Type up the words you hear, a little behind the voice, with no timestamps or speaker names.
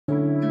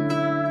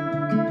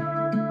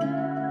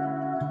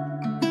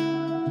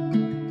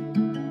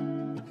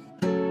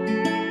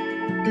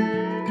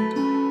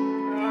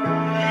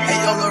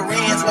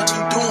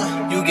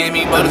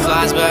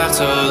Butterflies, but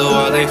after the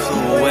while they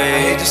flew away. I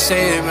hate to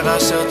say it, but I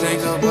still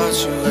think about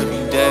you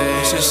every day.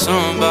 It's just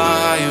something about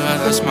how you had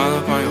that smile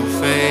up on your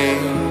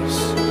face.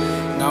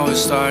 Now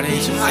it's starting to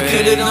fade. I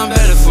could've done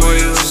better for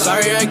you.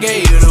 Sorry I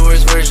gave you the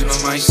worst version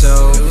of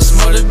myself. It was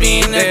more to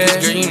being there,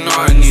 cause girl, you know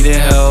I needed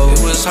help.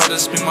 It was hard to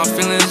speak my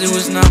feelings, it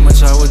was not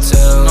much I would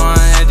tell. No,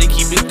 I had to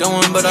keep it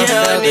going, but I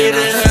felt it.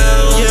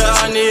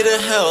 Yeah, I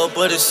needed help,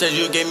 but instead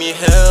you gave me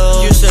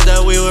hell. You said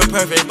that we were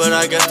perfect, but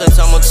I guess that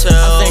time will tell.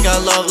 I think I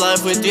love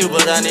life with you,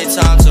 but I need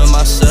time to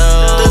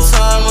myself. The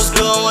time was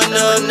going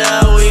up,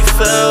 now we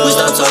fell. We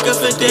stopped talking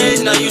for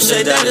days, now you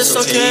say that it's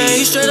okay.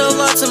 You straight up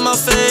lied to my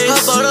face.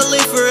 I bought a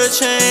leaf for a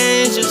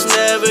change, it's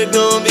never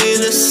gonna be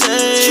the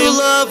same. True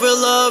love, real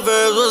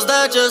lovers, was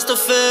that just a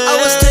phase? I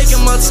was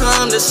taking my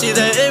time to see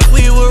that if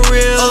we were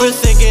real.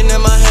 Overthinking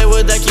in my head,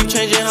 would that keep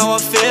changing how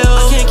I feel?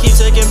 I can't keep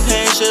taking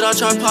pain, should I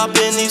try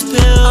popping these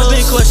pills? I've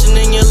been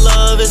questioning your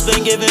love, it's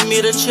been giving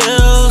me the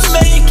chills.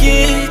 Make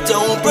it,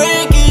 don't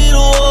break it,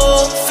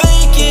 oh.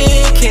 Fake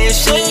it, can't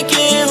shake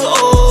it,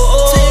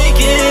 oh. Take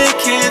it,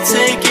 can't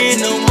take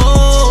it no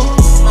more.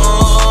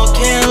 Oh,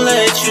 can't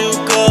let you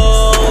go.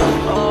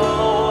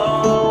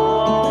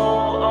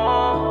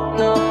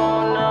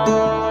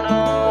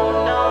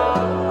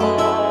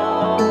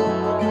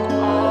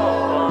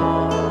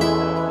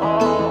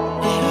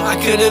 I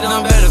could've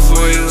done better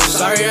for you.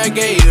 Sorry I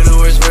gave you the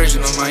worst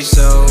version of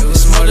myself.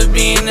 It's more to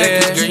being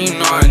there, cause girl, you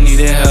know I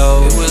needed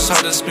help. It was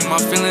hard to speak my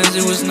feelings,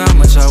 it was not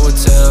much I would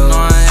tell. No,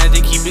 I had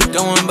to keep it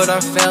going, but I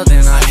failed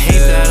and I hate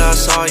that I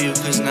saw you,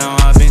 cause now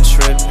I've been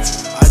tripping.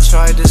 I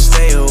tried to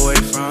stay away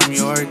from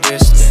your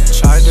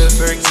distance, tried to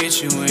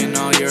forget you in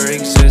all your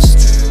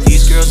existence.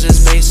 These girls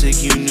is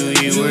basic, you knew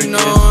you were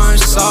different. I'm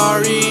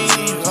sorry,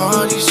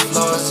 all these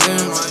flaws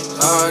in my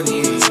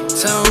body.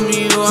 Tell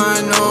me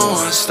why no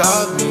one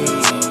stopped me.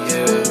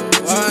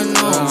 I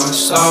know I'm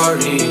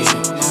sorry,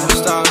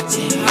 stop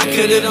me. I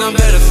could've done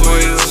better for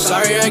you.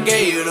 Sorry I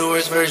gave you the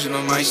worst version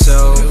of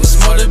myself. It was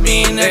more to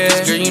being there,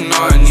 cause girl, you know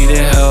I needed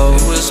help.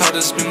 It was hard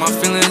to speak my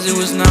feelings, it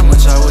was not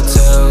much I would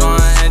tell. No,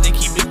 I had to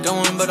keep it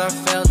going, but I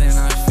failed and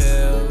I failed.